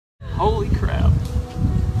Holy crap.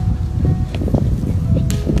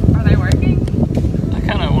 Are they working? I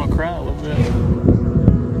kind of want to cry a little bit.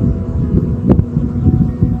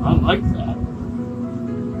 I like that.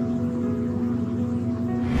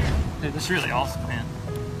 Dude, this is really awesome, man.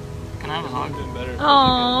 Can I have a hug?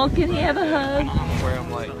 Oh, can he have a hug? Where I'm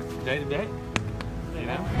like, day to day. You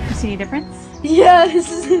know? You see any difference?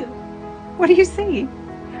 Yes. What do you see?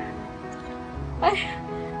 I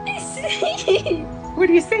see. What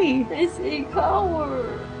do you see? I see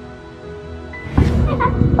color.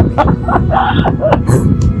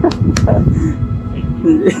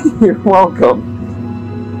 You're welcome.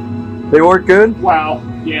 They work good? Wow.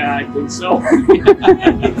 Yeah, I think so.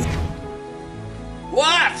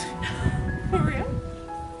 What? For real?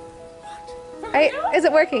 Is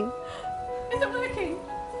it working? Is it working?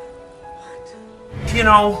 You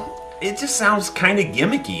know, it just sounds kind of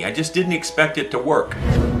gimmicky. I just didn't expect it to work.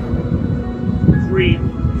 Green.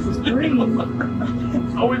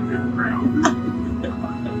 Always been brown.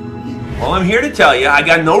 Well, I'm here to tell you, I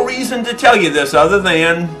got no reason to tell you this other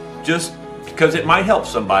than just because it might help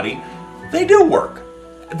somebody. They do work.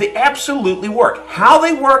 They absolutely work. How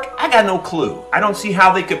they work, I got no clue. I don't see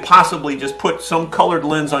how they could possibly just put some colored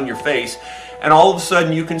lens on your face and all of a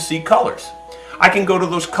sudden you can see colors. I can go to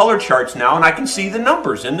those color charts now and I can see the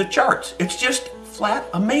numbers in the charts. It's just flat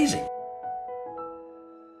amazing.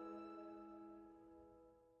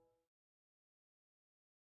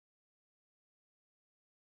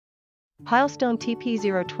 Pilestone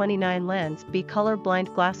TP-029 lens B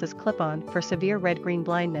colorblind glasses clip-on for severe red-green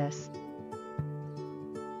blindness.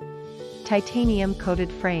 Titanium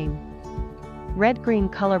coated frame. Red-green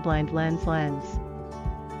colorblind lens.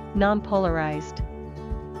 Non-polarized.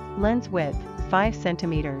 Lens width 5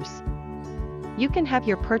 centimeters. You can have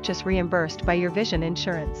your purchase reimbursed by your vision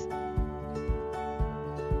insurance.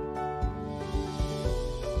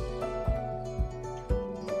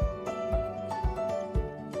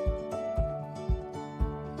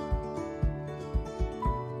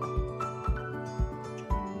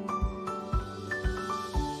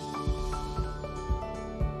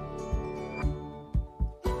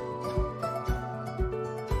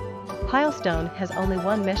 Pilestone has only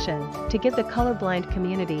one mission, to give the colorblind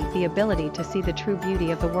community the ability to see the true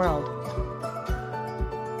beauty of the world.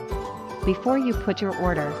 Before you put your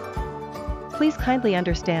order, please kindly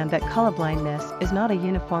understand that colorblindness is not a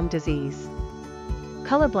uniform disease.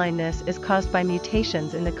 Colorblindness is caused by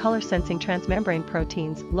mutations in the color-sensing transmembrane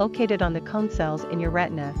proteins located on the cone cells in your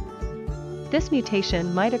retina. This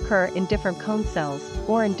mutation might occur in different cone cells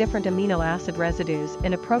or in different amino acid residues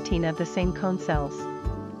in a protein of the same cone cells.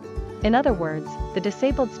 In other words, the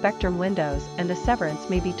disabled spectrum windows and the severance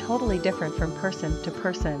may be totally different from person to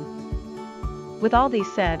person. With all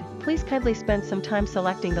these said, please kindly spend some time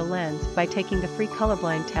selecting the lens by taking the free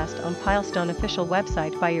colorblind test on Pilestone official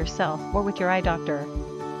website by yourself or with your eye doctor.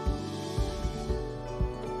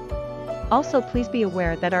 Also, please be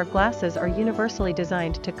aware that our glasses are universally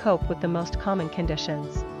designed to cope with the most common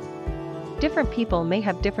conditions. Different people may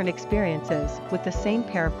have different experiences with the same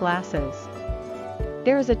pair of glasses.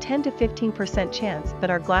 There is a 10 to 15% chance that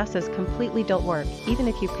our glasses completely don't work, even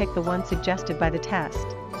if you pick the one suggested by the test.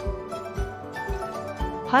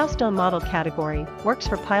 Pilestone model category works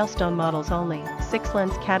for Pilestone models only, 6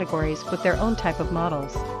 lens categories with their own type of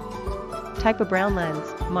models. Type of brown lens,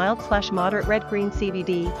 mild/moderate red-green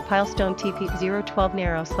CVD, Pilestone TP-012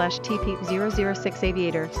 narrow/TP-006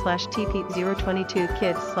 aviator/TP-022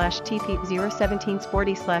 kids/TP-017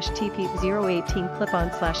 sporty/TP-018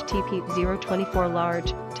 clip-on/TP-024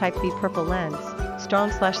 large, type B purple lens,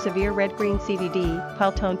 strong/severe red-green CVD,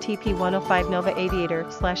 Pilestone TP-105 Nova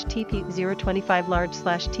aviator/TP-025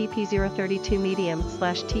 large/TP-032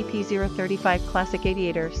 medium/TP-035 classic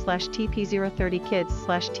aviator/TP-030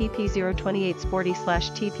 kids/TP-028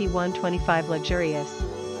 sporty/TP-125 luxurious.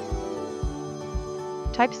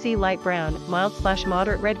 Type C light brown,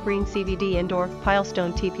 mild/moderate red-green CVD indoor,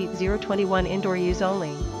 Pilestone TP-021 indoor use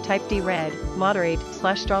only. Type D red,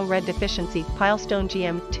 moderate/strong red deficiency, Pilestone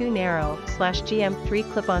GM2 narrow/GM3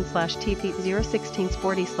 clip-on/TP-016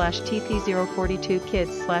 sporty/TP-042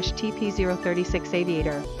 kids/TP-036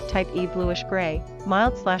 aviator. Type E bluish gray,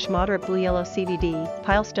 mild/moderate blue-yellow CVD,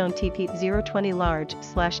 Pilestone TP-020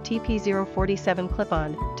 large/TP-047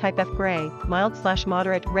 clip-on. Type F gray,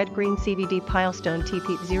 mild/moderate red-green CVD, Pilestone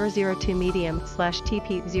TP-002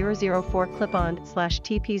 medium/TP-004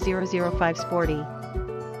 clip-on/TP-005 sporty.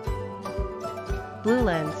 Blue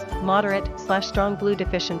lens, moderate/strong blue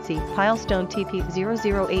deficiency, Pilestone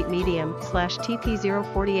TP-008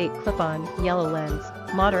 medium/TP-048 clip-on. Yellow lens,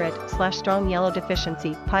 moderate/strong yellow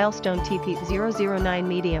deficiency, Pilestone TP-009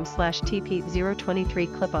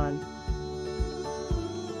 medium/TP-023 clip-on.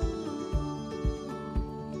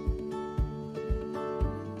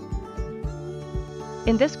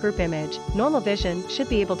 In this group image, normal vision should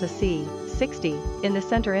be able to see 60 in the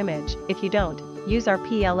center image. If you don't, use our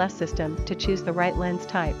PLS system to choose the right lens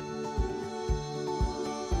type.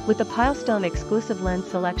 With the Pilestone exclusive lens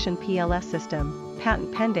selection PLS system,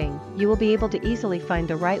 patent pending, you will be able to easily find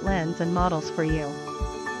the right lens and models for you.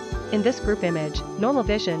 In this group image, normal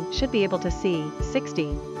vision should be able to see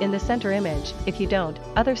 60 in the center image. If you don't,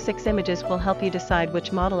 other 6 images will help you decide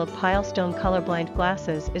which model of Pilestone colorblind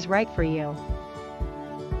glasses is right for you.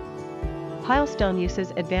 Pilestone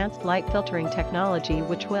uses advanced light filtering technology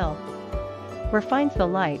which will refines the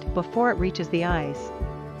light before it reaches the eyes.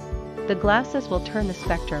 The glasses will turn the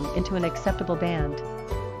spectrum into an acceptable band.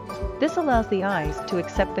 This allows the eyes to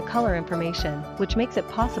accept the color information, which makes it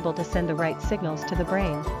possible to send the right signals to the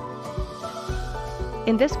brain.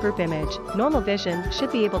 In this group image, normal vision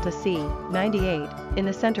should be able to see 98 in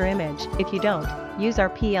the center image. If you don't, use our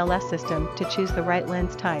PLS system to choose the right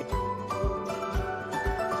lens type.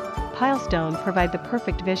 Pilestone provide the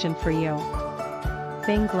perfect vision for you.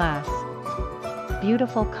 Thin glass,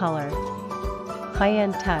 beautiful color,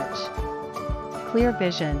 high-end touch, clear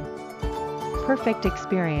vision, perfect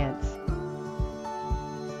experience.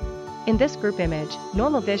 In this group image,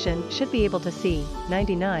 normal vision should be able to see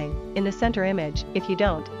 99 in the center image. If you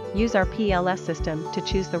don't, use our PLS system to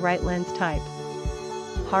choose the right lens type.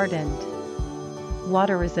 Hardened,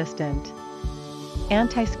 water resistant,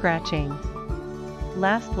 anti-scratching,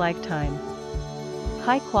 last lifetime,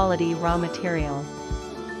 high quality raw material,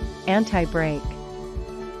 anti-break,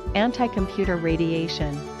 anti-computer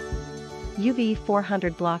radiation, UV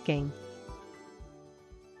 400 blocking.